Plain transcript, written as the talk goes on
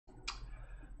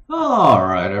All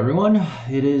right, everyone.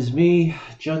 It is me,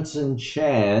 Junson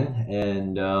Chan,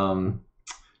 and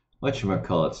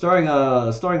whatchamacallit, starting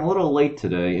a little late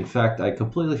today. In fact, I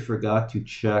completely forgot to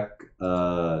check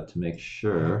to make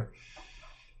sure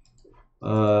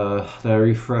that I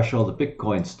refresh all the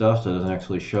Bitcoin stuff so it doesn't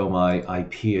actually show my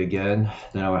IP again.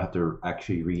 Then I would have to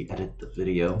actually re-edit the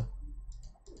video.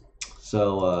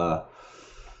 So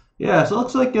yeah, so it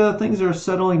looks like things are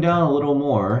settling down a little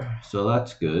more, so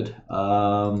that's good.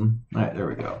 All right, there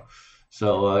we go.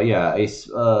 So yeah, I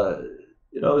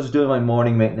was doing my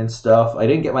morning maintenance stuff. I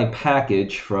didn't get my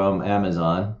package from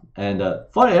Amazon, and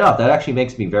funny enough, that actually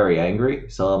makes me very angry.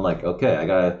 So I'm like, okay, I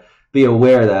gotta be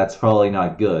aware that's probably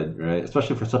not good, right?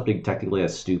 Especially for something technically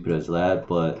as stupid as that.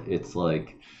 But it's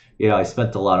like, I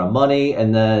spent a lot of money,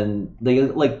 and then they I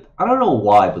don't know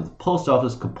why, but the post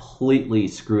office completely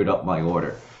screwed up my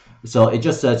order. So it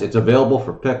just says it's available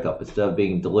for pickup instead of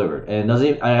being delivered. And it doesn't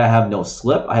even, I have no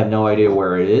slip. I have no idea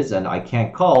where it is, and I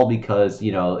can't call because,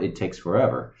 it takes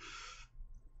forever.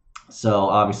 So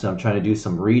obviously I'm trying to do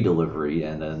some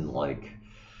redelivery, and then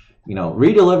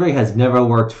redelivery has never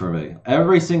worked for me.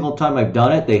 Every single time I've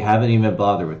done it, they haven't even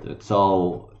bothered with it.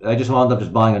 So I just wound up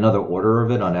just buying another order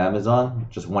of it on Amazon,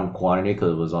 just one quantity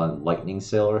because it was on lightning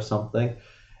sale or something.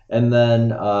 And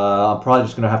then I'm probably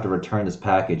just going to have to return this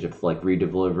package if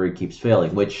redelivery keeps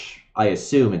failing, which I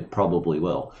assume it probably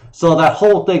will. So that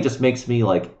whole thing just makes me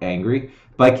angry,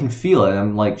 but I can feel it.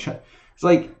 I'm it's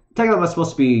technically I'm not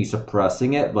supposed to be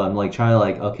suppressing it, but I'm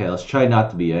trying to okay, let's try not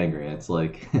to be angry. It's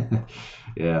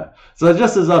yeah. So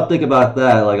just as I'm thinking about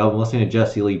that, I'm listening to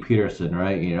Jesse Lee Peterson,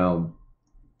 right?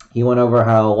 He went over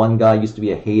how one guy used to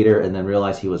be a hater and then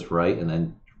realized he was right and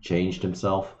then changed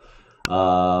himself.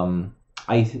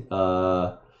 And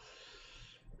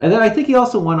then I think he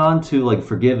also went on to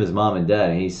forgive his mom and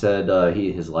dad, and he said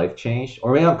his life changed.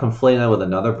 Or maybe I'm conflating that with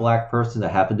another black person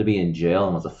that happened to be in jail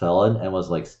and was a felon and was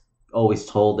always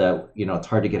told that it's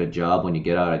hard to get a job when you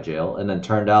get out of jail, and then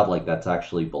turned out that's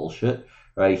actually bullshit,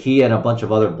 right? He and a bunch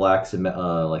of other blacks and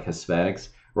Hispanics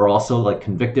were also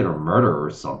convicted of murder or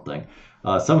something.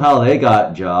 Somehow they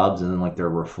got jobs and then they're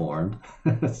reformed.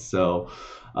 So.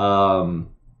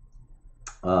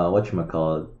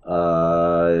 Whatchamacallit?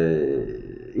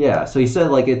 Yeah, so he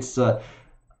said it's I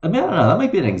mean, I don't know, that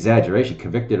might be an exaggeration,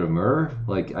 convicted of murder.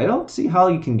 I don't see how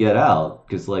you can get out,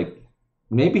 because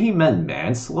maybe he meant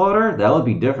manslaughter. That would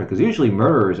be different, because usually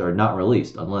murderers are not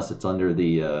released unless it's under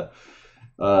the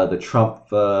Trump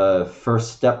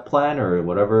First Step plan or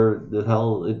whatever the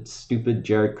hell it's stupid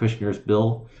Jared Kushner's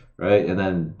bill, right? And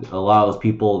then allows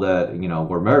people that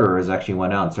were murderers actually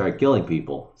went out and started killing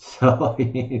people. So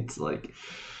it's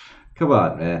come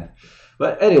on, man.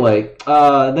 But anyway,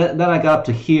 then I got up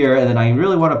to here, and then I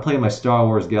really want to play my Star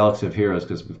Wars Galaxy of Heroes,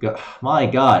 because we've got, my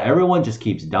God, everyone just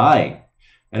keeps dying.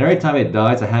 And every time it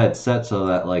dies, I had it set so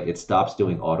that it stops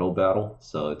doing auto battle.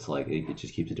 So it's it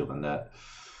just keeps doing that.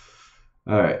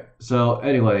 All right. So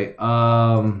anyway,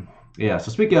 yeah.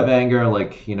 So speaking of anger, then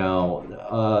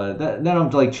I'm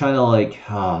trying to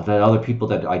that other people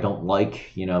that I don't like,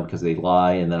 because they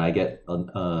lie, and then I get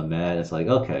mad. It's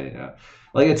okay,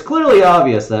 it's clearly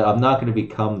obvious that I'm not going to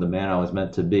become the man I was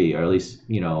meant to be, or at least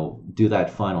do that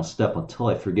final step until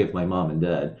I forgive my mom and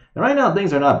dad. And right now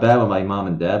things are not bad with my mom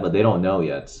and dad, but they don't know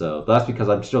yet. So that's because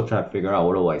I'm still trying to figure out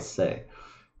what do I say,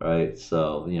 right?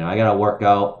 So I gotta work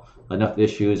out enough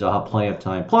issues. I'll have plenty of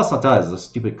time. Plus, on top of this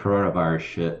stupid coronavirus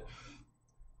shit.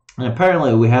 And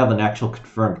apparently, we have an actual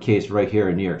confirmed case right here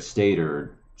in New York State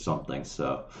or something.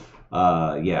 So,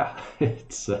 yeah,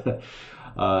 it's.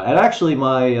 And actually,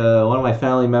 my one of my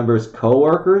family members'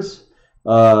 coworkers,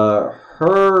 the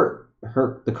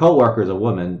coworker is a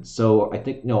woman. So I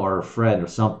think or a friend or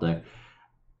something.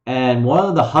 And one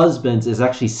of the husbands is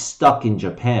actually stuck in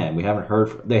Japan. They haven't heard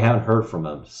from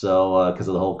him. So because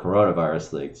of the whole coronavirus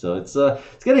thing. So it's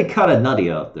getting kind of nutty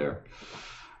out there.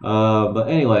 But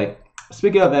anyway,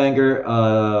 speaking of anger,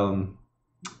 I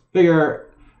figure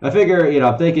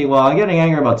I'm thinking, well, I'm getting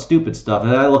angry about stupid stuff,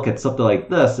 and then I look at something like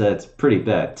this, and it's pretty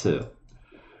bad too.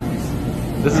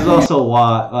 This is also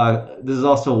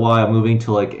why I'm moving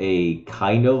to a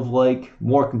kind of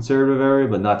more conservative area,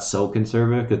 but not so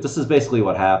conservative, because this is basically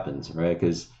what happens, right?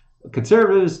 Because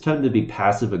conservatives tend to be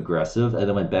passive aggressive, and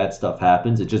then when bad stuff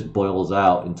happens, it just boils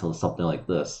out into something like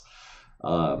this.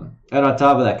 And on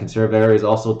top of that, conservative areas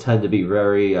also tend to be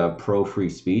very pro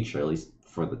free speech, or at least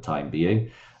for the time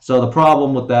being. So the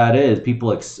problem with that is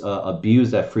people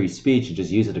abuse that free speech and just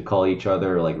use it to call each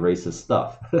other racist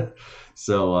stuff.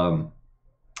 So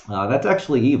that's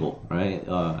actually evil, right?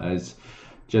 As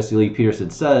Jesse Lee Peterson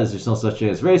says there's no such thing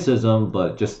as racism,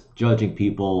 but just judging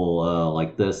people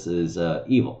like this is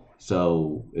evil.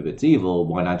 So if it's evil,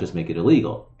 why not just make it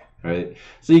illegal, right?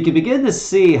 So you can begin to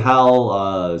see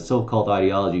how so-called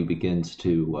ideology begins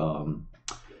to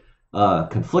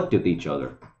conflict with each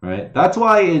other, right? That's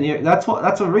why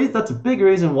that's a big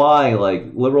reason why like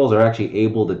liberals are actually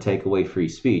able to take away free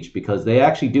speech, because they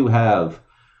actually do have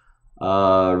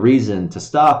reason to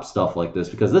stop stuff like this,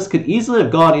 because this could easily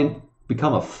have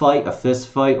become a fight, a fist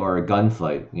fight, or a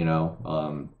gunfight, you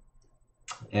know,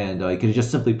 and you could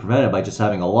just simply prevent it by just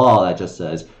having a law that just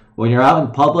says when you're out in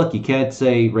public, you can't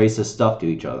say racist stuff to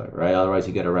each other, right? Otherwise,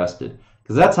 you get arrested.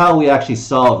 Because that's how we actually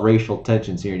solve racial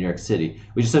tensions here in New York City.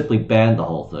 We just simply banned the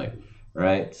whole thing,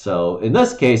 right? So in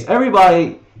this case,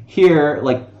 everybody here,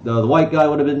 like the white guy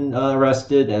would have been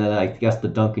arrested, and then I guess the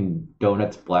Dunkin'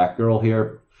 Donuts black girl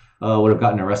here would have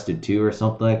gotten arrested too, or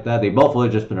something like that. They both would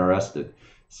have just been arrested.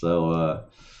 So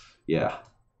yeah.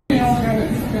 So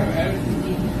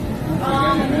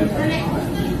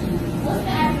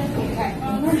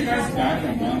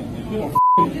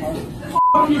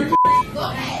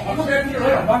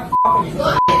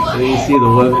you see the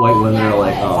white women are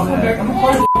like, oh man.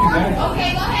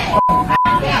 Okay, go ahead.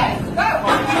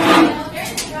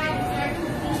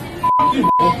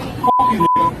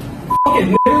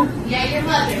 Yeah, your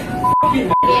mother.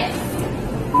 Yes.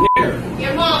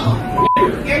 Your mama.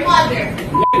 Your mother.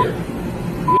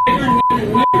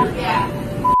 Yeah.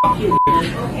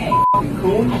 Okay.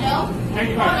 Cool. Hello? I'm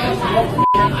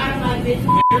out of my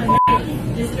business.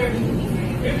 Disturbing me.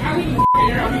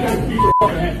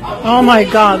 Oh my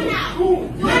God.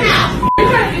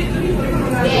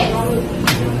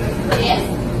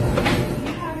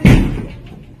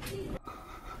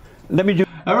 Let me do.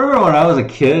 I remember when I was a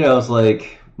kid, I was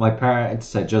like, my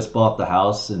parents had just bought the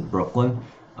house in Brooklyn,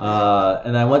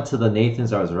 and I went to the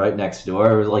Nathan's. I was right next door.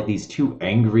 There was like these two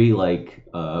angry, like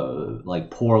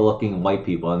poor-looking white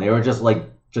people, and they were just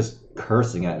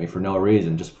cursing at me for no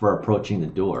reason, just for approaching the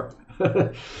door.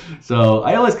 So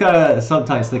I always kind of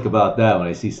sometimes think about that when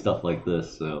I see stuff like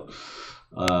this. So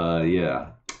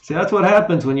yeah. See, that's what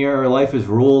happens when your life is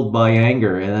ruled by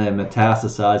anger and then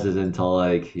metastasizes into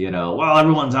like, you know, well,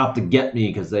 everyone's out to get me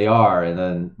because they are. And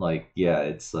then like, yeah,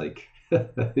 it's like, you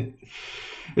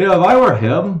know, if I were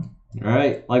him,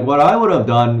 right, like what I would have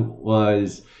done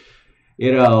was,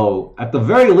 you know, at the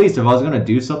very least, if I was going to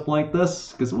do something like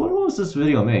this, because when was this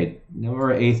video made?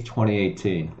 November 8th,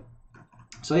 2018.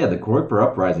 So yeah, the Groyper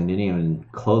Uprising didn't even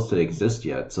close to exist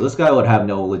yet. So this guy would have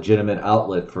no legitimate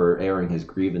outlet for airing his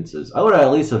grievances. I would at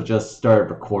least have just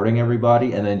started recording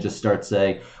everybody and then just start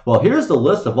saying, well, here's the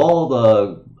list of all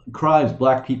the crimes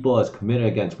black people has committed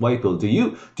against white people.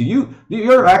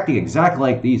 You're acting exactly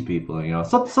like these people, you know,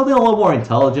 something a little more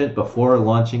intelligent before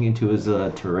launching into his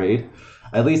tirade.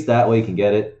 At least that way he can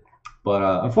get it. But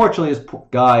unfortunately, this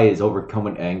guy is overcome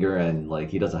with anger and like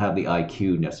he doesn't have the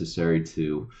IQ necessary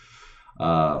to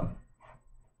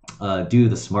do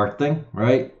the smart thing,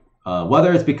 right?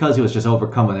 Whether it's because he was just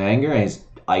overcome with anger and his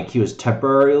IQ is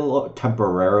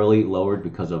temporarily lowered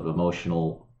because of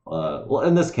emotional, well,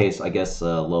 in this case, I guess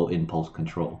low impulse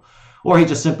control, or he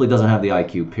just simply doesn't have the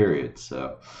IQ, period.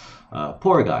 So,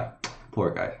 poor guy,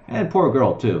 and poor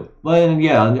girl too. But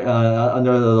yeah,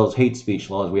 under those hate speech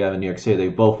laws we have in New York City, they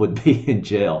both would be in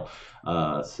jail.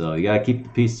 So you gotta keep the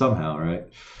peace somehow, right?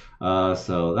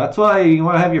 So that's why you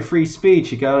want to have your free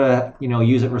speech. You gotta, you know,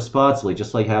 use it responsibly,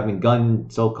 just like having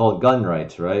so-called gun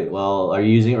rights, right? Well, are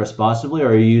you using it responsibly, or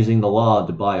are you using the law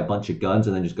to buy a bunch of guns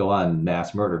and then just go out and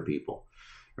mass murder people,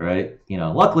 right? You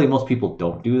know, luckily most people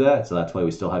don't do that, so that's why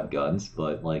we still have guns.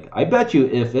 But like, I bet you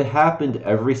if it happened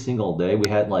every single day,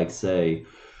 we had like, say,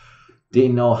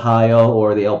 Dayton, Ohio,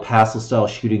 or the El Paso style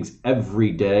shootings every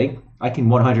day, I can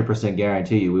 100%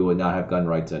 guarantee you we would not have gun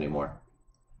rights anymore.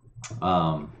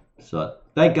 So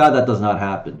thank God that does not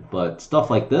happen. But stuff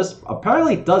like this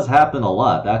apparently does happen a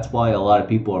lot. That's why a lot of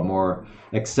people are more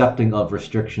accepting of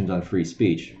restrictions on free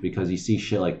speech, because you see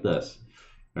shit like this,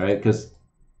 right? Because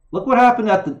look what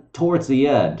happened towards the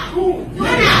end.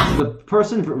 The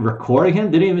person recording him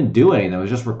didn't even do anything. It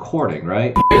was just recording,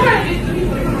 right?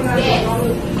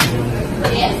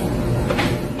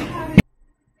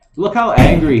 Look how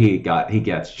angry he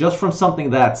gets just from something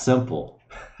that simple.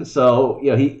 So,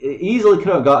 you know, he easily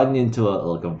could have gotten into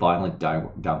a violent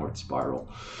downward spiral.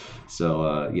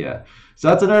 So, yeah. So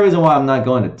that's another reason why I'm not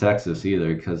going to Texas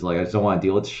either, because like I just don't want to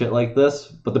deal with shit like this.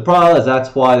 But the problem is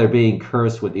that's why they're being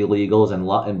cursed with illegals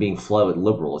and being flooded with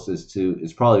liberals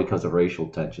is probably because of racial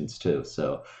tensions too.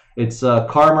 So it's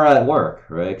karma at work,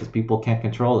 right? Because people can't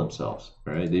control themselves,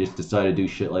 right? They just decide to do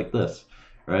shit like this,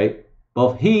 right?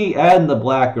 both he and the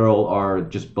black girl are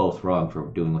just both wrong for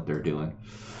doing what they're doing.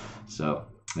 So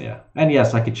yeah, and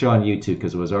yes, I could show on YouTube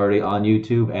because it was already on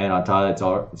YouTube, and on top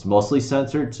it's mostly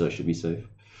censored, so it should be safe.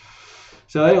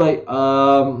 So anyway,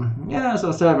 yeah. So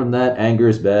aside from that, anger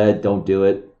is bad. Don't do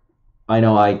it. I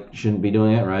know I shouldn't be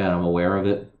doing it, right? I'm aware of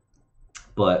it,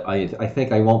 but I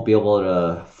think I won't be able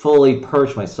to fully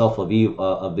purge myself of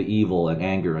the evil and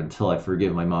anger until I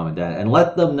forgive my mom and dad and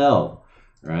let them know,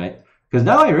 right? Because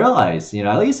now I realize,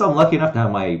 at least I'm lucky enough to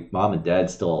have my mom and dad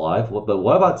still alive. But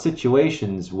what about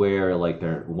situations where like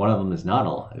one of them is not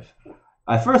alive?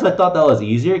 At first I thought that was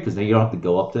easier because then you don't have to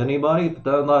go up to anybody. But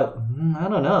then I'm like, I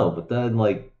don't know. But then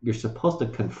like you're supposed to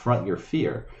confront your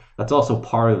fear. That's also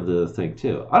part of the thing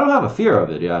too. I don't have a fear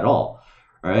of it at all,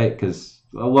 right? Because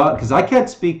I can't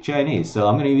speak Chinese, so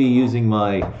I'm going to be using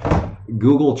my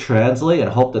Google Translate and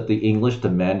hope that the English to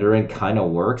Mandarin kind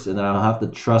of works, and then I'll have to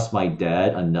trust my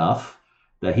dad enough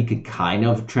that he could kind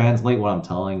of translate what I'm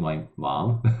telling my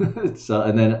mom. So,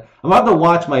 and then I'm going to have to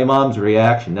watch my mom's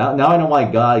reaction. Now I know why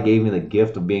God gave me the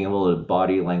gift of being able to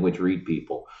body language read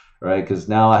people, right? Because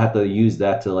now I have to use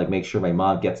that to like make sure my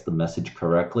mom gets the message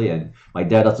correctly, and my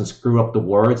dad doesn't screw up the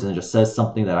words and just says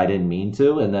something that I didn't mean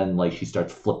to, and then like she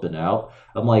starts flipping out.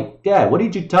 I'm like, Dad, what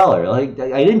did you tell her? Like,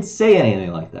 I didn't say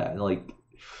anything like that. Like,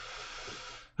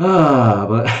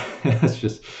 but it's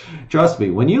just, trust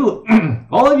me, when you,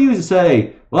 all of you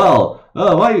say, well,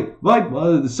 my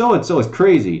so-and-so is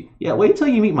crazy. Yeah, wait till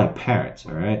you meet my parents,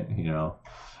 all right?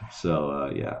 So,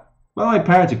 yeah. Well, my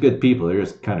parents are good people. They're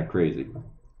just kind of crazy.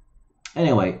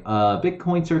 Anyway,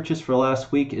 Bitcoin searches for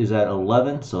last week is at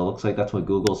 11, so it looks like that's what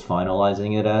Google's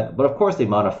finalizing it at. But of course, they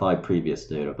modified previous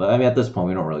data. But I mean, at this point,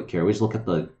 we don't really care. We just look at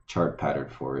the chart pattern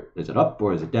for it. Is it up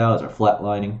or is it down? Is it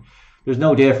flatlining? There's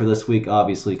no data for this week,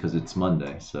 obviously, because it's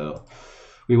Monday. So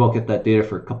we won't get that data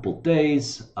for a couple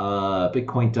days.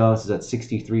 Bitcoin dollars is at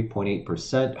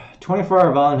 63.8%.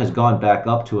 24-hour volume has gone back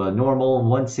up to a normal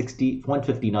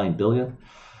 159 billion.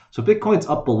 So Bitcoin's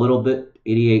up a little bit,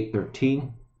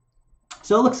 88.13.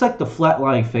 So it looks like the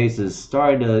flatlining phase is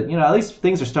starting to, at least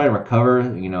things are starting to recover.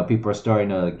 People are starting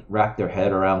to wrap their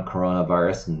head around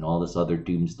coronavirus and all this other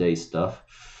doomsday stuff.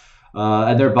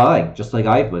 And they're buying, just like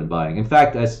I've been buying. In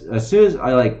fact, as soon as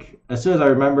I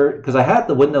remember, because I had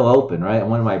the window open, right? I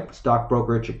went to my stock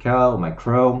brokerage account, my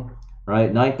Chrome,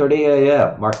 right? 9:30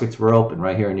 a.m. Markets were open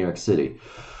right here in New York City.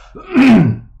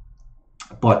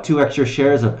 Bought 2 extra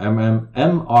shares of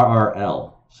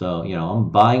MRRL. So, I'm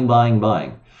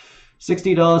buying.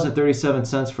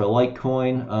 $60.37 for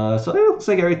Litecoin. So it looks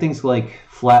like everything's like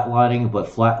flatlining, but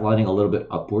flatlining a little bit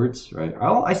upwards, right?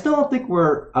 I still don't think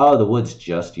we're out of the woods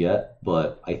just yet,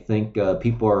 but I think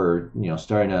people are,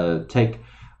 starting to take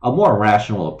a more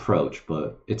rational approach,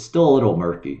 but it's still a little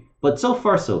murky. But so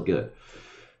far, so good.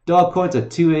 Dogecoin's at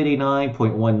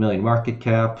 289.1 million market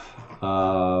cap.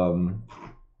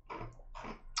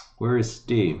 Where is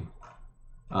Steam?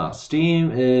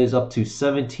 Steam is up to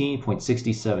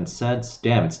 17.67 cents.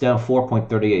 Damn, it's down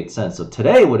 4.38 cents. So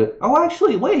today would it? Oh,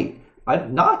 actually, wait.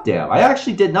 Not damn. I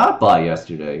actually did not buy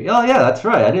yesterday. Oh yeah, that's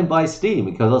right. I didn't buy Steam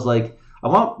because I was like, I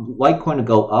want Litecoin to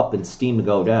go up and Steam to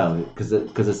go down because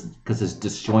it's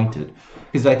disjointed.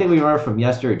 Because I think we remember from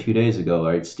yesterday or 2 days ago,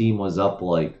 right? Steam was up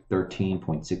like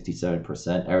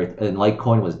 13.67%, and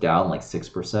Litecoin was down like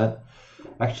 6%.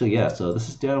 Actually, yeah. So this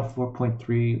is down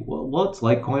 4.3. Well, what's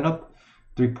Litecoin up?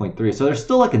 3.3. So there's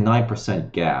still like a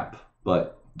 9% gap,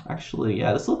 but actually,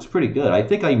 yeah, this looks pretty good. I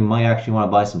think I might actually want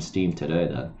to buy some Steam today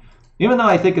then. Even though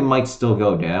I think it might still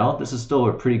go down, this is still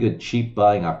a pretty good cheap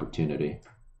buying opportunity.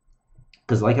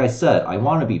 Because like I said, I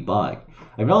want to be buying.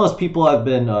 I've noticed people have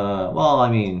been, well, I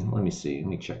mean, let me see. Let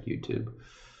me check YouTube.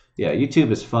 Yeah,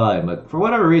 YouTube is fine, but for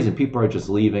whatever reason, people are just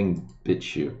leaving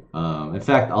BitChute. In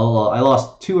fact, I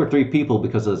lost 2 or 3 people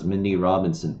because of this Mindy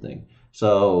Robinson thing.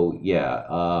 So, yeah,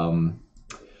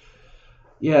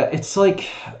 yeah, it's like,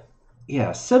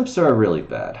 yeah, simps are really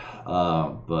bad.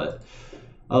 But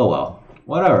oh well,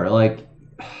 whatever.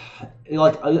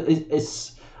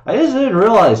 It's I just didn't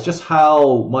realize just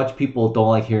how much people don't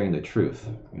like hearing the truth,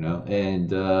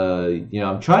 And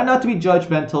I'm trying not to be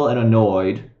judgmental and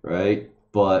annoyed, right?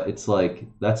 But it's like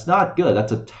that's not good.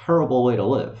 That's a terrible way to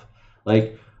live.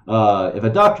 Like, if a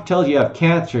doctor tells you have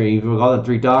cancer, you've gone to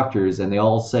 3 doctors and they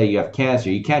all say you have cancer,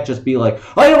 you can't just be like,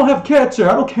 I don't have cancer,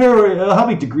 I don't care how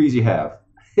many degrees you have.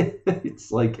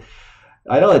 It's like,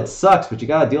 I know it sucks, but you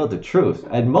gotta deal with the truth.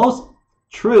 And most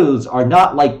truths are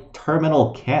not like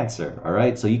terminal cancer, all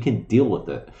right? So you can deal with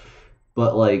it.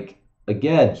 But like,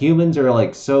 again, humans are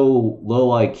like so low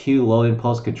IQ, low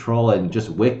impulse control, and just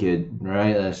wicked,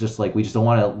 right? And it's just like, we just don't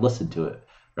want to listen to it,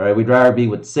 all right? We'd rather be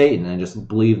with Satan and just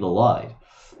believe the lie.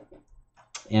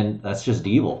 and that's just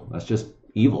evil. That's just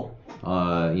evil.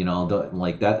 You know,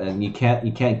 like that, and you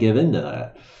can't give in to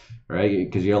that, right?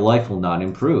 Because your life will not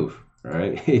improve,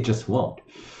 right? It just won't.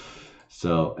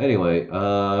 So anyway,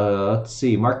 let's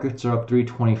see. Markets are up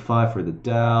 325 for the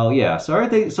Dow. Yeah, so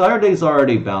everything's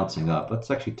already bouncing up.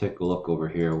 Let's actually take a look over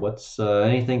here. What's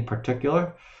anything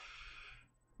particular?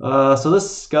 So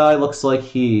this guy looks like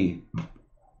he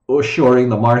was shorting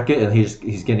the market, and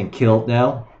he's getting killed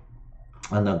now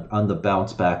on the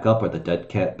bounce back up, or the dead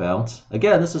cat bounce.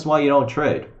 Again, this is why you don't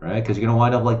trade, right? Because you're gonna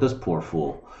wind up like this poor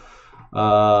fool.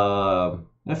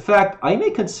 In fact, I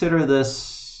may consider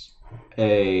this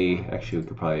actually, we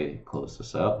could probably close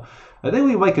this out. I think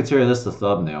we might consider this the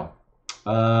thumbnail.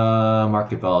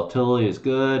 Market volatility is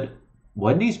good.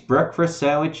 Wendy's breakfast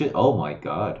sandwiches. Oh my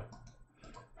god.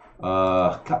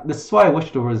 God, this is why I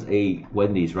wish there was a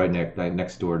Wendy's right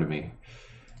next door to me.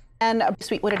 And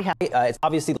sweet, what did he have? It's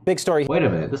obviously the big story. Wait a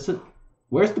minute.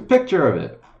 Where's the picture of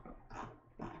it?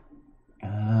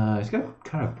 He's got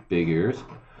kind of big ears.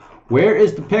 Where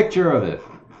is the picture of it?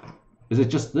 Is it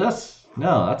just this?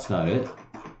 No, that's not it.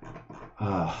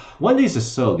 Wendy's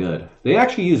is so good. They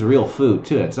actually use real food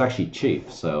too. It's actually cheap.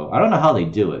 So I don't know how they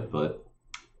do it, but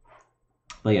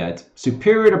yeah, it's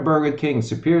superior to Burger King,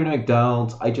 superior to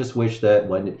McDonald's. I just wish that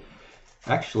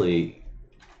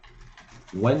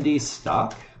Wendy's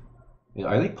stock,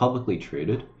 are they publicly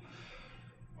traded?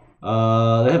 They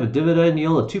have a dividend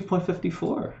yield of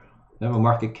 2.54. They have a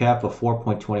market cap of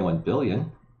 4.21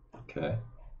 billion. Okay.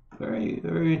 Very,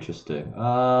 very interesting.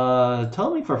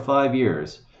 Tell me for 5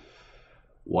 years.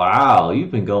 Wow,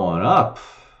 you've been going up.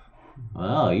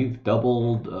 Wow, you've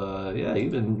doubled. Yeah,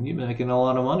 you've been making a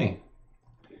lot of money.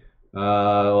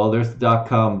 Well, there's the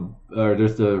 .com, or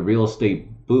there's the real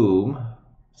estate boom.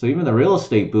 So even the real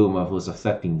estate boom was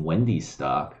affecting Wendy's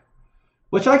stock,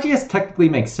 which I guess technically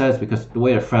makes sense because the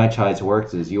way the franchise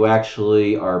works is you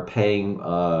actually are paying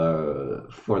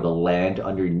for the land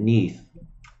underneath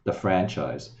the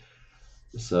franchise.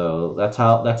 So that's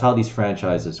how these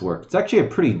franchises work. It's actually a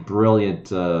pretty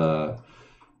brilliant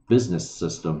business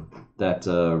system that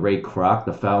Ray Kroc,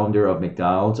 the founder of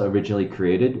McDonald's, originally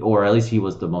created, or at least he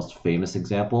was the most famous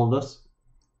example of this.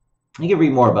 You can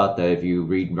read more about that if you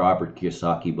read Robert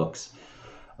Kiyosaki books.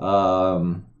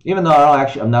 Even though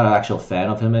I'm not an actual fan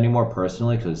of him anymore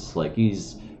personally, because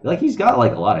he's got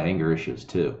like a lot of anger issues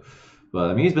too. But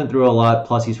I mean, he's been through a lot.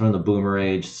 Plus, he's from the boomer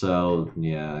age, so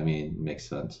yeah, I mean, it makes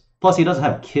sense. Plus, he doesn't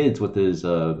have kids with his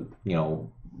hot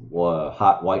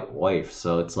white wife,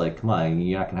 so it's like, come on,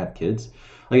 you're not gonna have kids.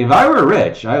 Like, if I were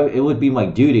rich, it would be my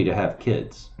duty to have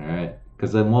kids, all right?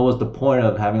 Because then what was the point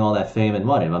of having all that fame and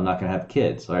money if I'm not gonna have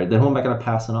kids? All right, then who am I gonna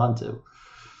pass it on to?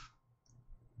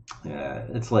 Yeah,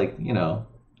 it's like,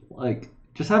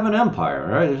 just have an empire,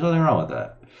 right? There's nothing wrong with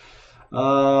that.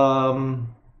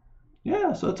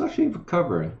 Yeah, so it's actually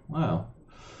recovering. Wow.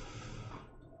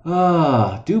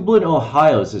 Dublin,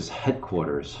 Ohio is his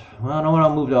headquarters. Well, I don't want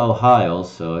to move to Ohio,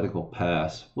 so I think we'll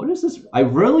pass. What is this? I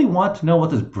really want to know what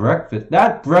this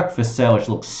that breakfast sandwich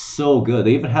looks so good.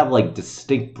 They even have like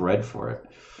distinct bread for it.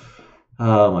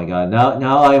 Oh my god,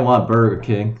 now I want Burger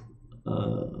King.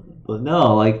 But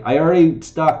no, like I already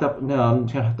stocked up. No, I'm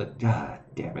gonna have to, god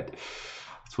damn it.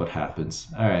 That's what happens.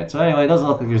 Alright, so anyway, it doesn't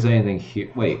look like there's anything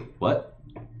here. Wait, what?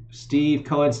 Steve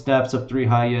Cohen snaps up 3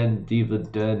 high-end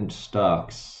dividend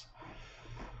stocks.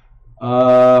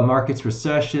 Markets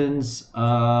recessions.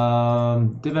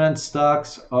 Dividend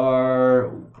stocks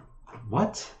are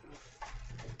what?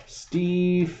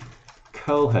 Steve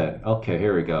Cohen. Okay,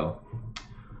 here we go.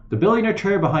 The billionaire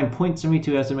trader behind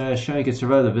Point72 estimate has shown he could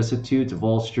survive the vicissitudes of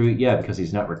Wall Street. Yeah, because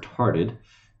he's not retarded.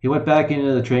 He went back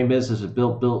into the trading business and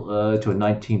built to a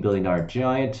 $19 billion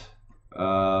giant.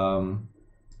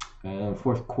 And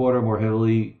fourth quarter more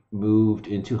heavily moved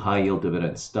into high-yield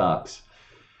dividend stocks.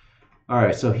 All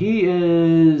right, so he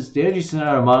is the energy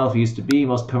scenario model. If he used to be,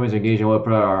 most companies engaged in oil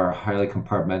production are highly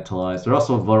compartmentalized. They're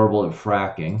also vulnerable in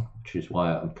fracking, which is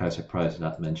why I'm kind of surprised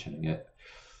not mentioning it.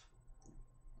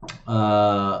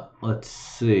 Let's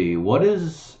see. What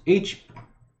is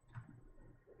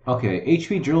Okay,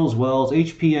 HP drills wells.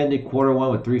 HP ended quarter one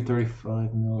with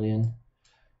 335 million.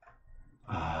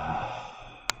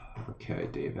 Okay,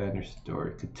 Dave Anderson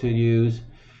story continues.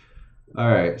 All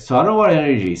right, so I don't want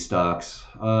energy stocks.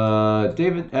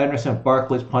 David Anderson of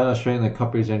Barclays planning on strengthening the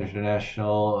company's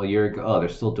international a year ago. Oh, they're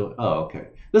still doing. Oh, okay.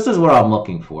 This is what I'm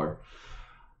looking for.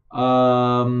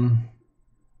 Wow,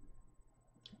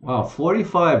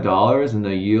 $45 and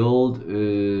the yield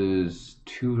is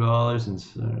 $2 and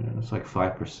it's like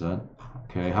 5%.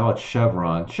 Okay, how about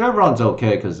Chevron? Chevron's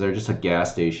okay because they're just a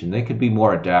gas station. They could be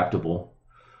more adaptable.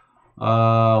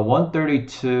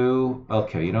 132.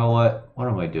 Okay, you know what? What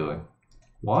am I doing?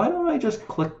 Why don't I just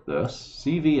click this?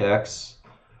 CVX.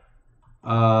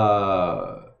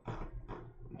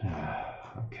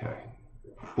 Okay.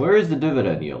 Where is the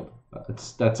dividend yield?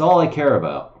 That's all I care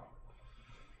about.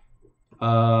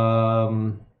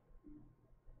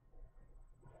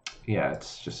 Yeah,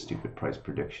 it's just stupid price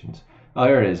predictions. Oh,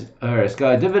 here it is. All right, it's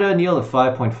got a dividend yield of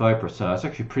 5.5%. That's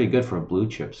actually pretty good for a blue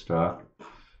chip stock.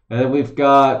 And then we've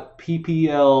got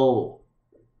PPL,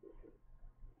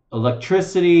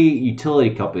 electricity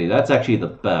utility company. That's actually the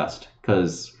best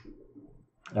because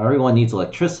everyone needs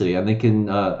electricity, and they can,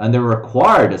 and they're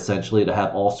required essentially to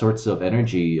have all sorts of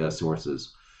energy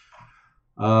sources.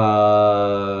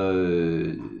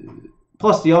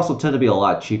 Plus, they also tend to be a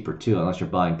lot cheaper too, unless you're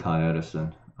buying Con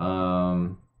Edison.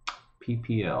 PPL.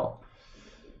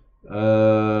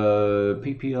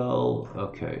 PPL.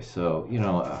 Okay, so you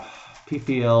know,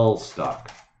 PPL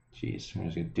stock. Jeez, I'm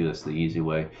just gonna do this the easy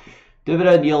way.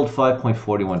 Dividend yield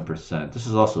 5.41%. This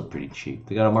is also pretty cheap.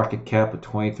 They got a market cap of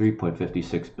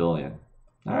 23.56 billion.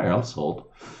 All right, I'm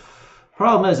sold.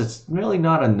 Problem is, it's really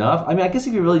not enough. I mean, I guess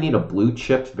if you really need a blue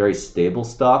chip, very stable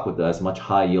stock with as much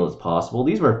high yield as possible,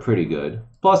 these were pretty good.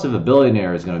 Plus, if a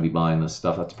billionaire is going to be buying this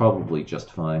stuff, that's probably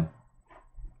just fine.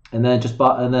 And then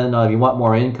if you want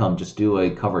more income, just do a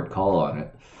covered call on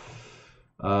it.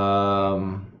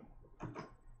 I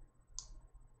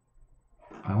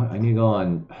need to go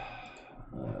on.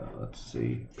 Let's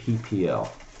see, PPL.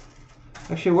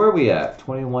 Actually, where are we at?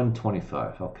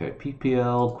 21.25. Okay,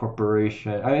 PPL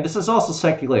Corporation. I mean, this is also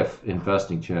technically an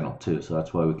investing channel too, so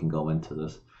that's why we can go into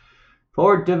this.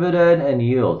 Forward dividend and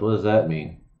yield. What does that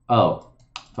mean? Oh,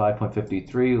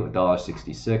 5.53,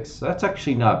 $1.66. That's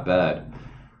actually not bad.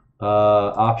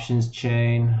 Options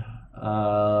chain.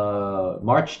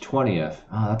 March 20th.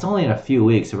 Oh, that's only in a few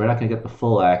weeks, so we're not going to get the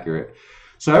full accurate.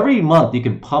 So every month you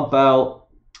can pump out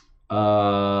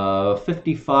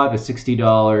 $55 to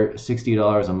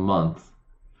 $60 a month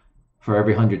for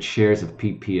every 100 shares of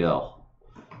PPL.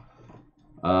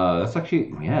 That's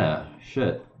actually, yeah,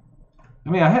 shit. I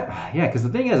mean, yeah, because the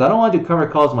thing is, I don't want to do cover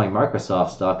calls on my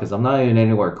Microsoft stock because I'm not even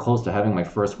anywhere close to having my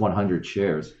first 100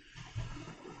 shares.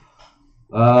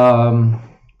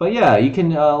 But yeah, you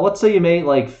can, let's say you made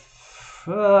like,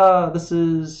 this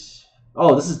is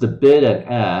the bid and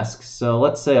ask. So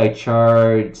let's say I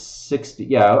charge 60.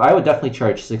 Yeah, I would definitely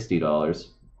charge $60.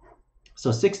 So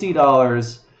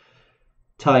 $60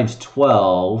 times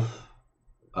 12.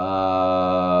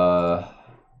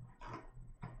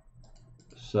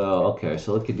 Okay,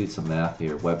 so let's do some math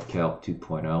here. WebCalc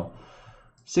 2.0.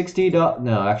 $60.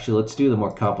 No, actually, let's do the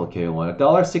more complicated one.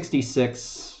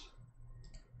 $1.66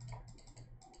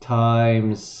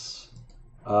 times.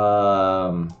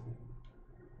 Oh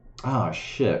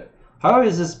shit. How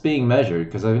is this being measured?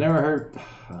 Because I've never heard.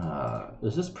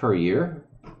 Is this per year?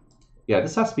 Yeah,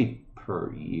 this has to be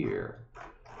per year.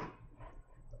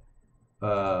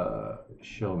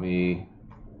 Show me.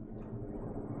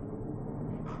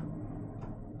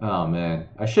 Oh man,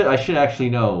 I should actually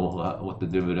know what the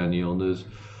dividend yield is.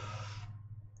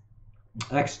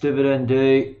 X dividend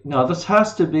date. No, this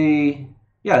has to be.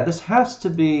 Yeah, this has to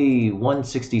be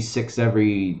 166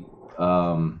 every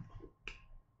 4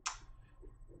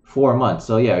 months.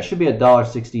 So yeah, it should be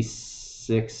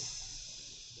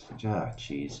 $1.66. Ah,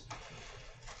 jeez.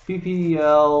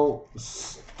 PPL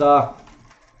stock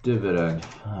dividend.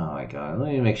 Oh my god.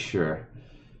 Let me make sure.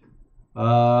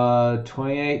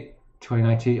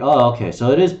 2019. Oh, okay.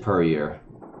 So it is per year.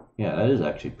 Yeah, that is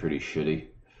actually pretty shitty.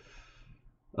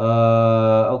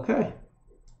 Okay.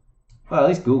 Well, at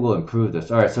least Google improved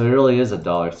this. All right, so it really is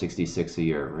 $1.66 a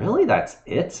year. Really? That's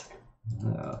it?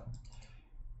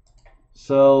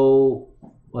 So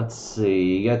let's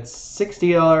see. You get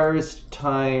 $60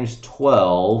 times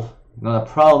 12. Now the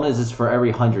problem is it's for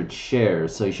every 100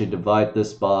 shares, so you should divide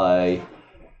this by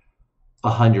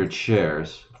 100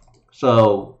 shares.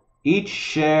 So each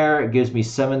share gives me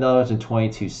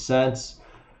 $7.22.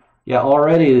 Yeah,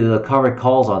 already the covered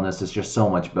calls on this is just so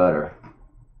much better.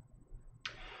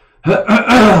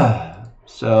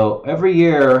 So every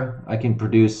year I can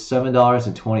produce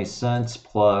 $7.20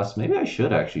 plus. Maybe I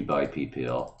should actually buy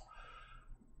PPL.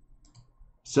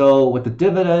 So with the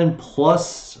dividend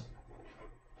plus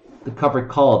the covered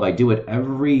call, if I do it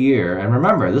every year, and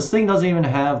remember, this thing doesn't even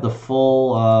have the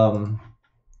full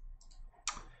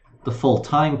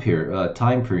time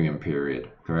premium period,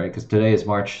 right? Because today is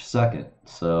March 2nd,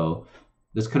 so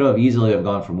this could have easily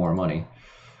gone for more money.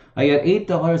 I get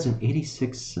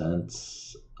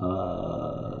 $8.86.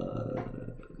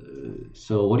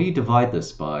 So what do you divide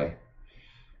this by?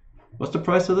 What's the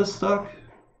price of this stock?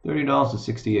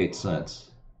 $30.68.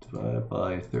 divided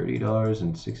by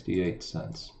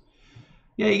 $30.68.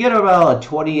 Yeah, you get about a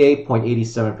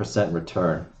 28.87%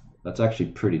 return. That's actually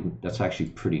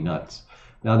pretty nuts.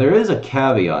 Now there is a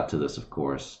caveat to this, of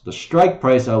course. The strike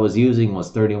price I was using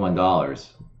was $31.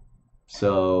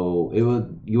 So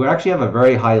you would actually have a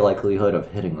very high likelihood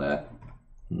of hitting that.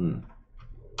 I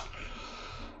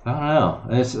don't know.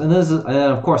 And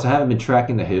of course I haven't been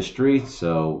tracking the history,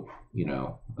 so you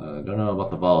know, I don't know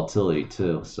about the volatility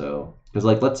too. So because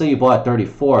like let's say you bought at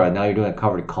 34 and now you're doing a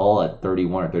covered call at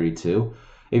 31 or 32.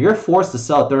 If you're forced to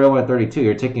sell at 31 or 32,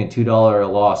 you're taking a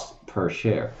 $2 loss per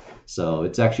share. So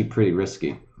it's actually pretty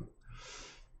risky.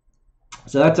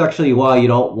 So that's actually why you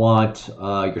don't want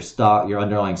your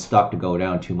underlying stock to go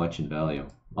down too much in value.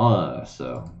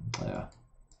 So yeah,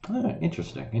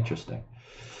 interesting.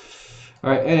 All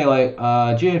right. Anyway,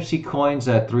 GMC coins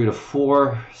at 3 to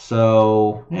 4.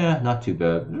 So yeah, not too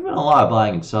bad. There's been a lot of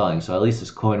buying and selling, so at least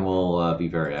this coin will be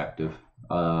very active.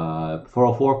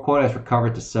 404 coin has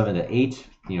recovered to 7 to 8.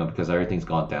 You know, because everything's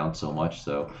gone down so much.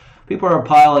 So people are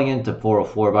piling into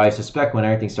 404, but I suspect when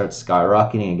everything starts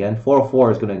skyrocketing again,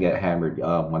 404 is going to get hammered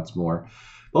once more.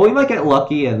 But we might get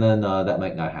lucky, and then that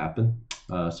might not happen.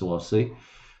 So we'll see.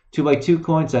 2x2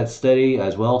 coins, that's steady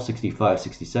as well, 65,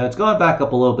 67. It's gone back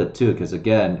up a little bit too, because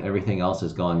again, everything else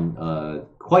has gone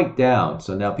quite down.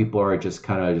 So now people are just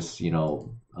kind of you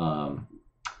know,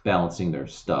 balancing their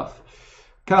stuff.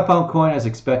 Compound coin, as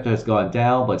expected, has gone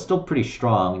down, but it's still pretty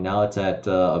strong. Now it's at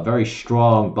a very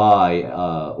strong buy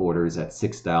orders at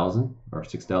 6,000 or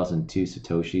 6,002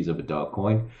 satoshis of a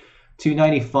Dogecoin,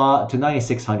 295 to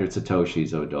 9,600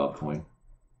 satoshis of a Dogecoin.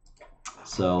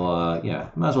 So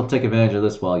yeah, might as well take advantage of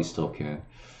this while you still can.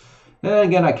 And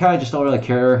again, I kind of just don't really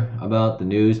care about the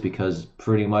news because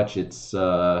pretty much it's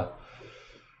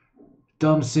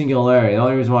dumb singularity. The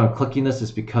only reason why I'm clicking this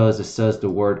is because it says the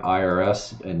word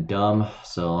IRS and dumb.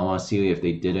 So I want to see if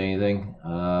they did anything.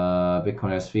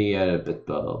 Bitcoin SV added a bit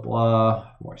blah blah blah.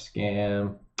 More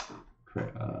scam.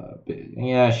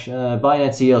 Yeah,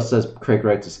 Binance CEO says Craig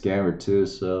Wright's a scammer too.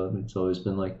 So it's always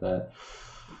been like that.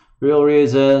 Real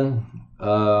reason.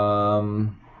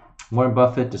 Warren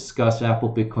Buffett discussed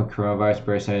Apple Bitcoin coronavirus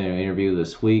person in an interview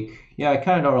this week. Yeah, I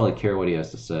kind of don't really care what he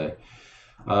has to say.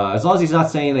 As long as he's not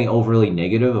saying anything overly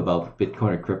negative about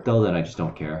Bitcoin or crypto, then I just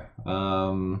don't care.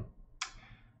 Only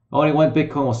one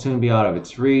Bitcoin will soon be out of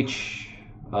its reach.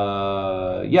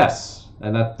 Yes,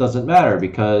 and that doesn't matter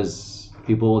because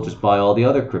people will just buy all the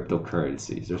other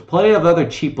cryptocurrencies. There's plenty of other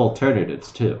cheap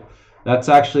alternatives too. That's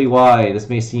actually why this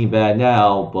may seem bad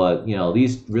now, but you know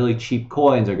these really cheap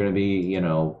coins are going to be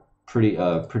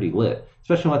pretty lit,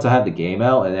 especially once I have the game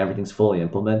out and everything's fully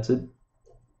implemented.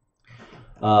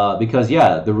 Because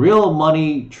yeah, the real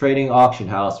money trading auction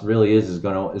house really is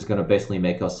gonna basically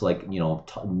make us like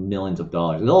millions of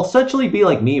dollars. It'll essentially be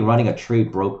like me running a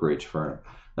trade brokerage firm.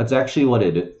 That's actually what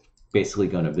it's basically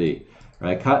going to be,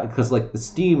 right? Because like the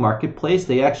Steam marketplace,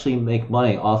 they actually make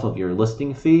money off of your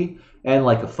listing fee and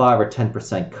like a 5 or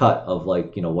 10% cut of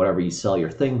like whatever you sell your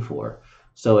thing for.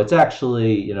 So it's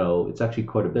actually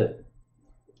quite a bit.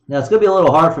 Now it's gonna be a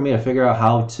little hard for me to figure out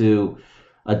how to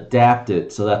adapt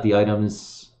it so that the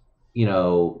items,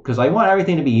 because I want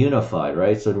everything to be unified,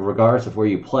 right? So regardless of where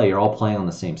you play, you're all playing on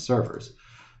the same servers.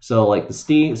 So like the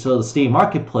Steam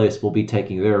marketplace will be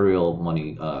taking their real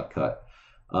money cut,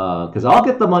 because I'll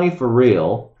get the money for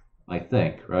real, I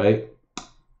think, right?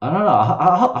 I don't know.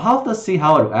 I'll have to see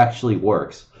how it actually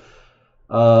works.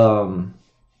 Yeah,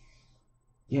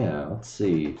 let's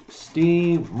see.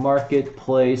 Steam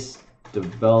marketplace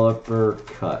developer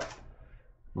cut.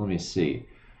 Let me see.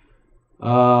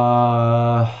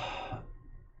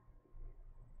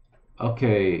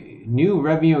 Okay, new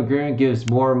revenue agreement gives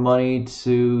more money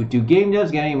to. Do game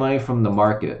devs get any money from the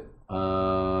market?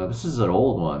 This is an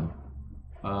old one.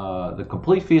 The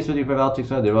complete fee is 55 Altcoins.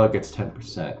 The developer gets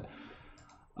 10%.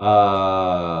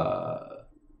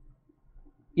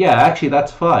 Yeah, actually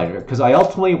that's fine because I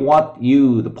ultimately want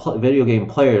you, the video game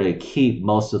player, to keep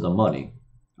most of the money.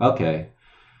 Okay.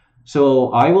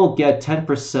 So I will get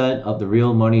 10% of the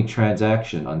real money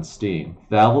transaction on Steam.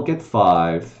 Valve will get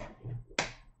 5%.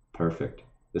 Perfect.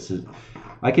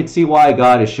 I can see why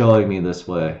God is showing me this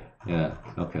way. Yeah.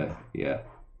 Okay. Yeah.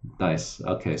 Nice.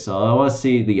 Okay. So I want to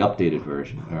see the updated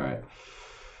version. All right.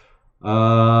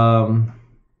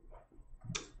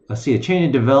 Let's see. A chain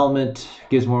in development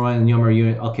gives more money than the number of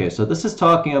unit. Okay. So this is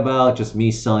talking about just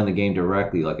me selling the game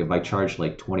directly. Like if I charge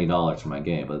like $20 for my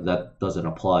game, but that doesn't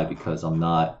apply because I'm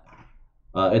not.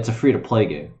 It's a free-to-play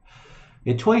game.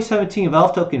 In 2017,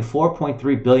 Valve took in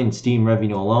 $4.3 billion Steam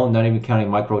revenue alone, not even counting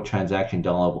microtransaction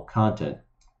downloadable content,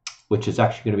 which is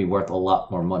actually going to be worth a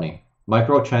lot more money.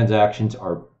 Microtransactions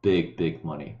are big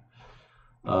money.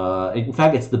 In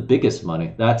fact, it's the biggest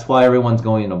money. That's why everyone's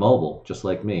going into mobile, just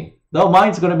like me. Though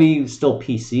mine's going to be still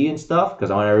PC and stuff,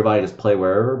 because I want everybody to just play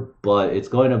wherever, but it's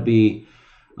going to be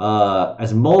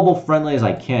as mobile friendly as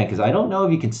I can, because I don't know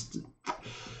if you can...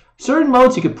 certain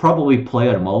modes you could probably play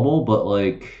on mobile, but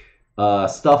like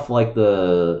stuff like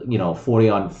the 40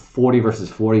 on 40 versus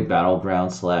 40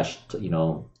 battleground slash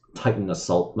Titan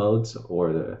assault modes,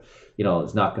 or the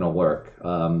it's not going to work.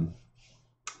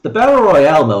 The battle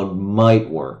royale mode might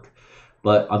work,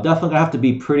 but I'm definitely gonna have to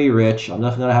be pretty rich. I'm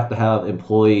definitely gonna have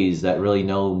employees that really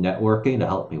know networking to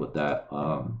help me with that,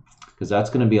 because that's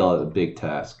gonna be a big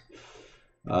task.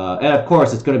 And of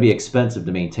course, it's gonna be expensive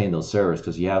to maintain those servers,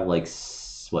 because you have like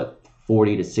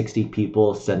 40 to 60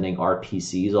 people sending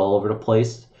RPCs all over the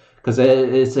place, because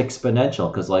it's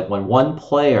exponential. Because like when one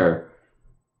player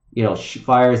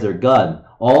fires their gun,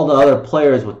 all the other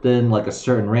players within like a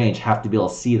certain range have to be able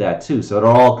to see that too. So they're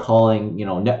all calling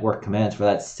network commands for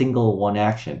that single one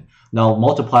action. Now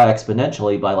multiply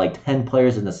exponentially by like 10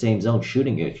 players in the same zone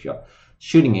shooting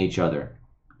each other,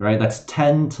 right? That's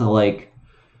 10 to like,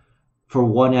 for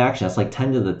one action, that's like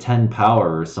 10 to the 10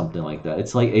 power or something like that.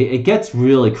 It's like it gets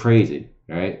really crazy,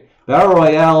 right? Battle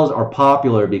royales are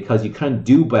popular because you couldn't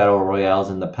do battle royales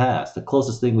in the past. The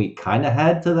closest thing we kind of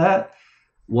had to that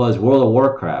was World of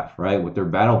Warcraft, right, with their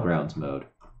Battlegrounds mode.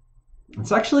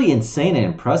 It's actually insane and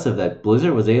impressive that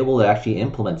Blizzard was able to actually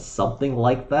implement something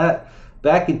like that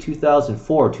back in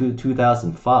 2004 to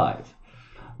 2005.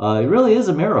 It really is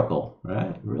a miracle,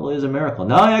 right? It really is a miracle.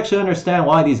 Now I actually understand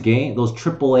why those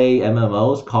AAA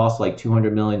MMOs cost like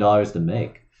 $200 million to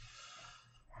make.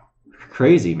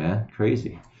 Crazy, man,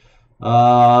 crazy.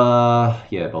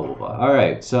 Yeah, blah, blah, blah. All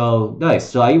right, so nice.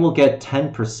 So I will get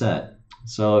 10%.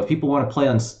 So if people want to play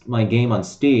on my game on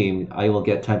Steam, I will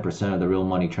get 10% of the real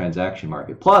money transaction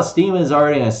market. Plus, Steam is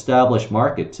already an established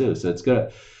market too, so it's gonna.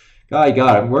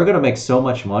 We're gonna make so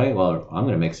much money. Well, I'm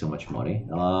gonna make so much money.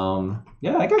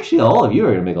 Yeah, actually, all of you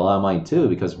are gonna make a lot of money too,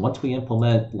 because once we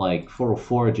implement like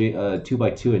 404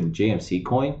 2x2 and JMC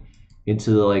coin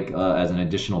into as an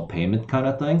additional payment kind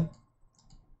of thing,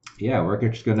 yeah,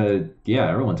 everyone's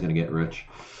gonna get rich.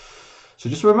 So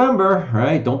just remember,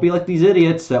 right? Don't be like these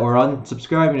idiots that were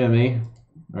unsubscribing to me,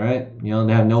 right? They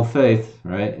have no faith,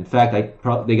 right? In fact,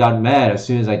 they got mad as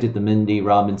soon as I did the Mindy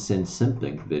Robinson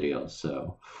simping video.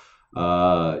 So,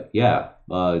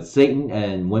 Satan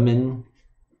and women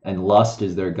and lust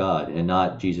is their god, and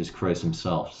not Jesus Christ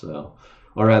himself. So,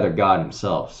 or rather, God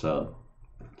himself. So,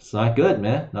 it's not good,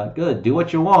 man. Not good. Do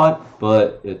what you want,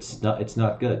 but it's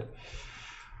not good.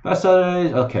 Best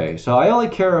Saturdays. Okay, so I only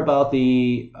care about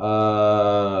the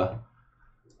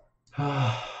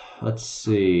let's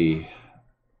see.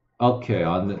 Okay,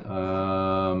 on the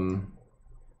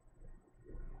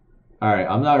all right,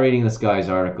 I'm not reading this guy's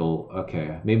article.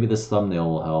 Okay, maybe this thumbnail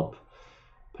will help.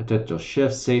 Potential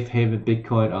shift, safe haven,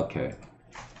 Bitcoin. Okay.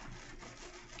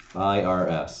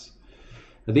 IRS.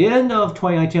 At the end of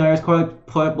 2019, IRS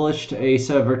published a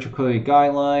set of virtual currency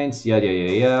guidelines.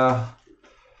 Yeah.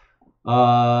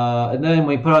 And then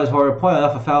we put out this horror point.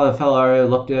 A fellow already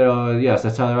looked at. Yes,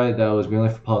 that sounds right. That was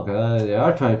greenlit for public. They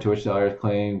are trying to which the IRS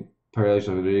claim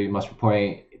periodically must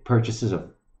report purchases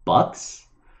of bucks.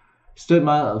 Stood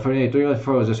my for 3 months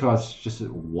before it was just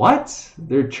what?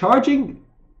 They're charging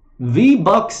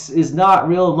V-Bucks is not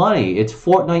real money. It's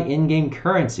Fortnite in-game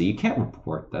currency. You can't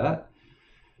report that.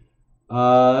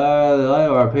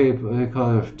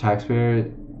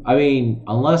 Taxpayer. I mean,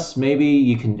 unless maybe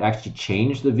you can actually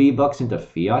change the V-Bucks into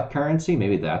fiat currency,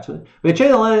 maybe that's what. But change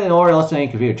the limit or less than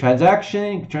any computer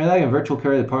transaction virtual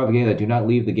currency, the part of the game that do not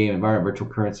leave the game environment. Virtual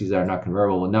currencies that are not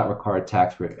convertible will not require a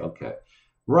tax rate. Okay,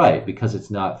 right, because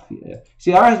it's not.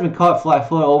 See, ours has been caught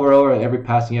flat-footed over every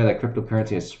passing year that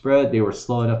cryptocurrency has spread. They were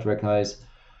slow enough to recognize.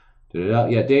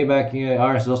 Yeah, day back,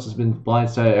 ours also has been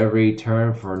blindsided every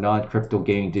turn for non-crypto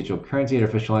gaming digital currency. The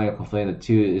official line complaining that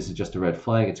too isn't just a red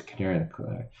flag; it's a canary in the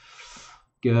coal.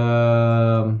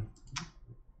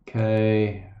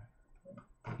 Okay.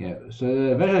 Yeah. So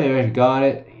eventually, I got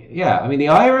it. Yeah. I mean, the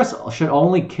IRS should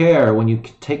only care when you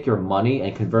take your money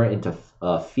and convert it into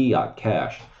fiat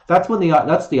cash. That's the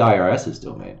IRS's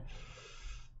domain.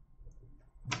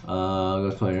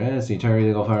 Goes playing. The entire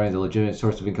legal firing is a legitimate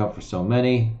source of income for so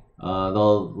many.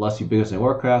 Though less ubiquitous than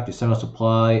Warcraft, the central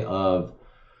supply of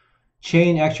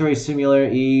chain actuary simulator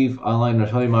Eve online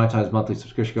totally monetized monthly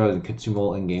subscription cards and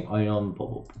consumable in-game item. Blah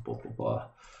blah blah blah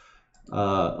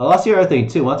blah. That's the other thing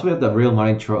too. Once we have the real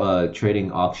money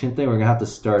trading auction thing, we're gonna have to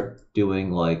start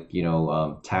doing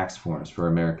tax forms for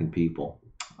American people.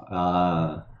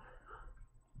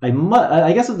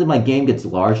 I guess if my game gets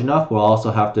large enough, we'll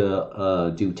also have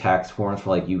to do tax forms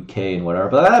for like UK and whatever.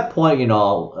 But at that point, you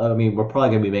know, I mean, we're probably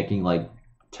gonna be making like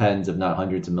tens, if not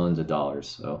hundreds of millions of dollars.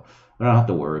 So I don't have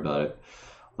to worry about it.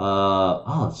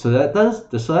 So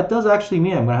that does actually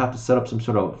mean I'm gonna have to set up some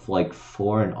sort of like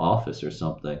foreign office or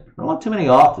something. I don't want too many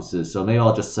offices, so maybe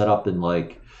I'll just set up in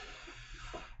like,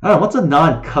 I don't know, what's a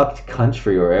non-cucked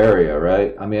country or area,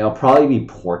 right? I mean, I'll probably be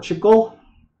Portugal,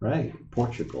 right?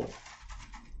 Portugal.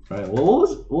 Right.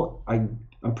 Well, I'm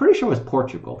pretty sure it was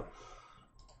Portugal.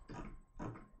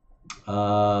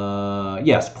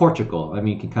 Yes, Portugal. I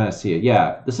mean, you can kind of see it.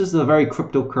 Yeah, this is a very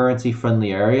cryptocurrency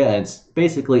friendly area, and it's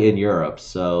basically in Europe,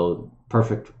 so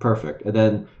perfect. And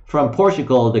then from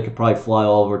Portugal, they could probably fly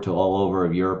over to all over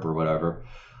of Europe or whatever.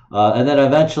 And then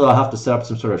eventually, I'll have to set up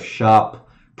some sort of shop.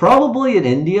 Probably in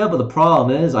India, but the problem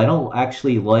is I don't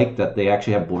actually like that they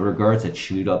actually have border guards that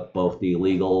shoot up both the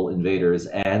illegal invaders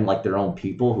and like their own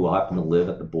people who happen to live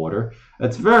at the border.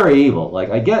 It's very evil.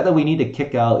 Like, I get that we need to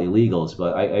kick out illegals,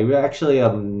 but I actually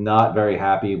am not very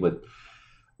happy with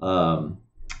opening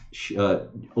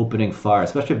fire,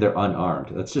 especially if they're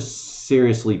unarmed. That's just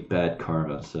seriously bad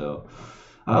karma. So,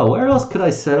 where else could I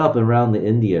set up around the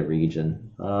India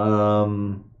region?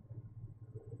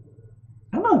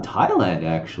 I don't know, Thailand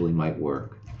actually might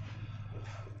work.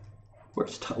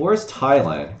 Where's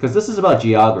Thailand? Because this is about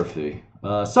geography.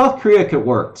 South Korea could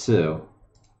work too.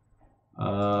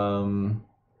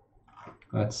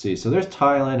 Let's see. So there's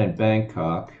Thailand and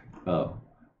Bangkok. Oh.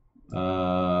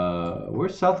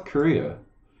 Where's South Korea?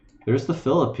 There's the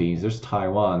Philippines. There's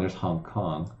Taiwan. There's Hong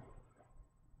Kong.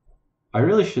 I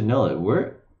really should know it.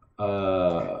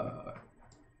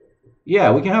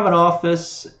 Yeah, we can have an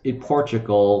office in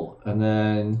Portugal, and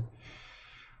then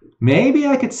maybe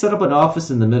I could set up an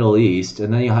office in the Middle East,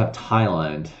 and then you'll have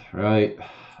Thailand, right?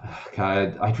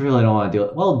 God, I really don't want to do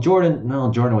it. Well,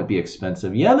 Jordan would be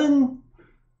expensive. Yemen?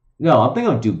 No, I'm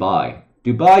thinking of Dubai.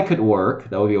 Dubai could work.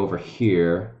 That would be over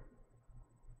here.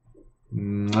 I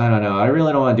don't know. I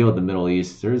really don't want to deal with the Middle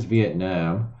East. There's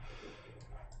Vietnam.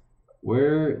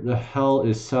 Where the hell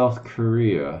is South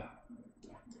Korea?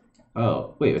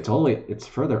 Oh, wait, it's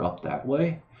further up that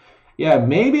way? Yeah,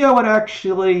 maybe I would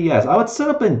actually, yes, I would set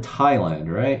up in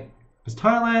Thailand, right? Because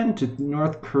Thailand to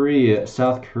North Korea,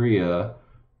 South Korea.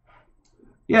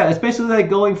 Yeah, it's basically like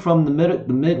going from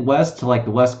the Midwest to like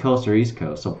the West Coast or East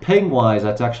Coast. So ping-wise,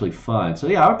 that's actually fine. So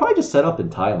yeah, I would probably just set up in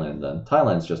Thailand then.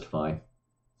 Thailand's just fine.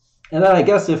 And then I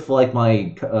guess if like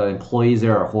my employees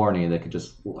there are horny, they could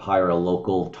just hire a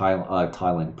local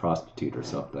Thailand prostitute or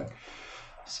something.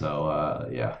 So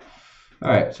yeah. All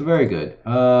right, so very good.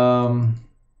 IRS.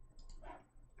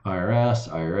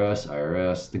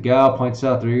 The gal points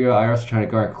out there you go. IRS is trying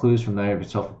to garner clues from that if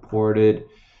it's self-reported.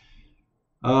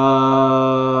 Going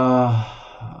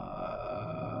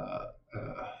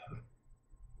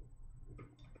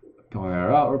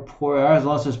out report. IRS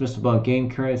losses missed about game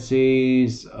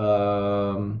currencies.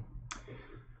 Gal.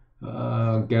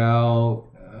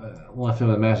 Left him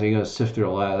with a massive ego, sift through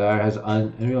a lot. That has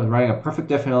everyone's writing a perfect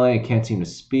definitely and can't seem to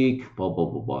speak. Blah blah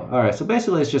blah blah. All right, so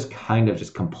basically it's just kind of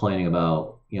just complaining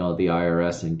about the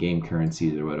IRS and game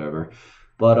currencies or whatever.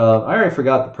 But I already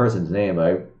forgot the person's name.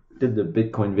 I did the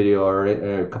Bitcoin video already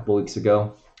a couple weeks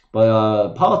ago.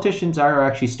 But politicians are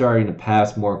actually starting to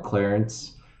pass more clarity.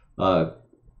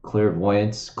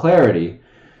 Clairvoyance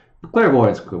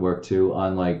could work too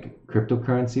on like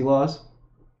cryptocurrency laws.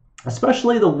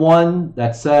 Especially the one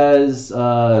that says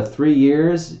 3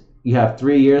 years, you have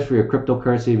 3 years for your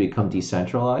cryptocurrency to become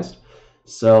decentralized.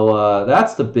 So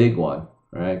that's the big one,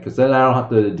 right? Because then I don't have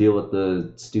to deal with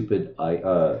the stupid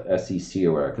SEC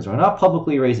or whatever, because we're not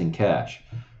publicly raising cash.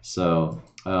 So,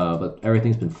 but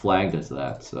everything's been flagged as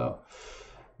that. So,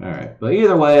 all right. But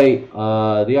either way,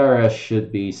 the IRS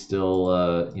should be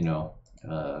still,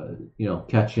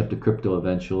 catching up to crypto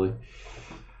eventually.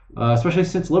 Especially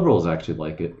since liberals actually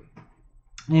like it.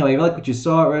 Anyway, if you like what you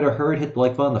saw, read, or heard, hit the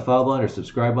like button, the follow button, or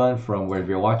subscribe button from wherever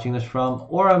you're watching this from,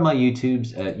 or on my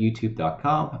YouTubes at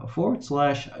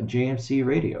youtube.com/JMC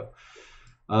Radio.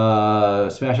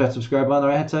 Smash that subscribe button on the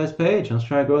right hand side of this page. Let's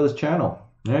try to grow this channel.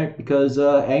 All right, because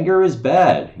anger is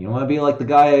bad. You don't want to be like the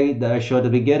guy that I showed at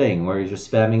the beginning, where he's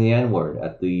just spamming the N-word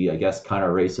at the, I guess, kind of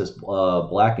racist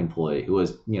black employee who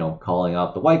was, calling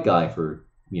out the white guy for,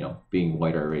 being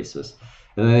white or racist.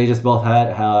 And then they just both had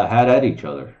at each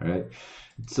other, right?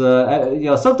 It's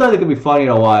sometimes it can be funny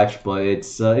to watch, but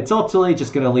it's ultimately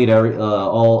just going to lead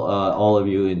all of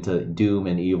you into doom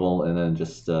and evil, and then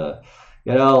just it's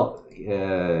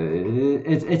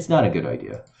not a good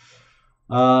idea.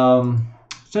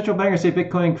 Central bankers say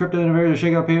Bitcoin, crypto innovators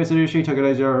shake out payments industry,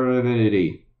 tokenize your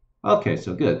validity. Okay,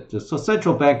 so good. So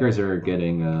central bankers are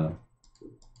getting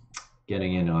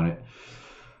in on it.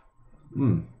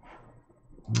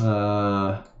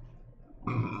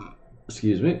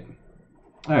 Excuse me.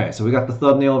 All right, so we got the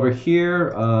thumbnail over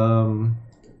here.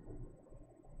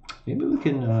 Maybe we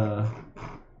can.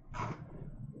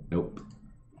 Nope.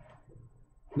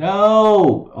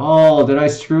 No! Oh, did I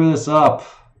screw this up?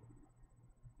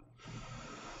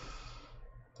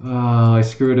 Oh, I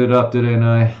screwed it up, didn't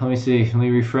I? Let me see. Let me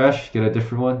refresh. Get a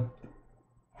different one.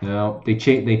 No, they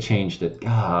changed it.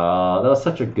 Ah, that was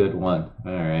such a good one.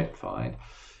 All right, fine.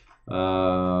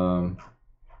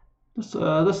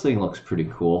 This thing looks pretty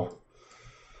cool.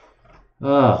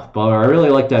 Oh, bummer. I really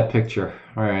like that picture.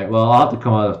 All right, well, I'll have to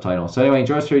come out of the title. So anyway,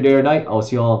 enjoy your day or night. I'll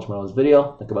see you all in tomorrow's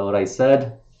video. Think about what I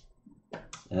said.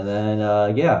 And then,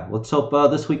 yeah, let's hope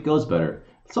this week goes better.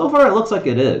 So far, it looks like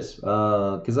it is.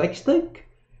 Because I think,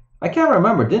 I can't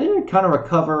remember. Didn't it kind of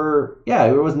recover? Yeah,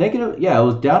 it was negative. Yeah, it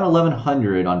was down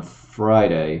 1,100 on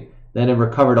Friday. Then it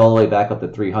recovered all the way back up to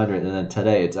 300. And then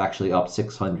today, it's actually up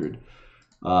 600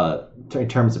 in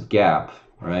terms of gap,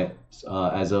 right?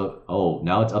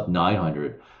 Now it's up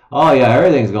 900. Oh, yeah,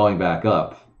 everything's going back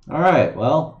up. All right,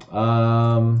 well,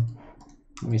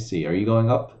 let me see. Are you going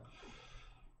up?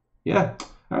 Yeah.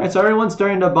 All right, so everyone's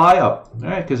starting to buy up. All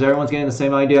right, because everyone's getting the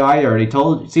same idea I already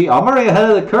told you. See, I'm already ahead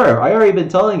of the curve. I already been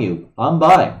telling you I'm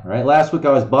buying. Right? Last week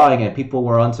I was buying and people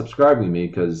were unsubscribing me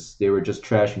because they were just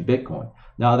trashing Bitcoin.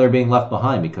 Now they're being left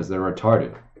behind because they're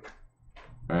retarded.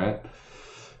 All right.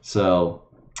 So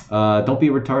don't be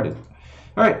retarded.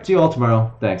 All right, see you all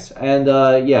tomorrow. Thanks. And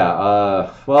yeah,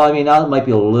 well, I mean, now it might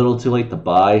be a little too late to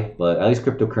buy, but at least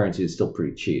cryptocurrency is still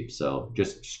pretty cheap. So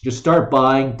just start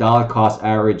buying, dollar cost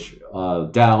average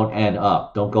down and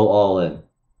up. Don't go all in.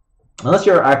 Unless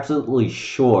you're absolutely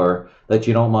sure that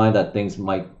you don't mind that things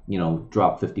might,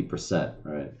 drop 50%,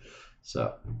 right?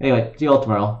 So anyway, see you all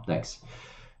tomorrow. Thanks.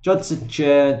 Junson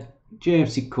Chan,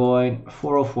 JMC Coin,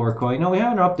 404 Coin. No, we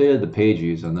haven't updated the page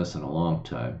views on this in a long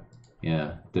time.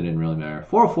 Yeah, didn't really matter.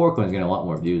 404 Coin's getting a lot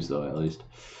more views though, at least.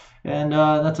 And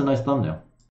that's a nice thumbnail.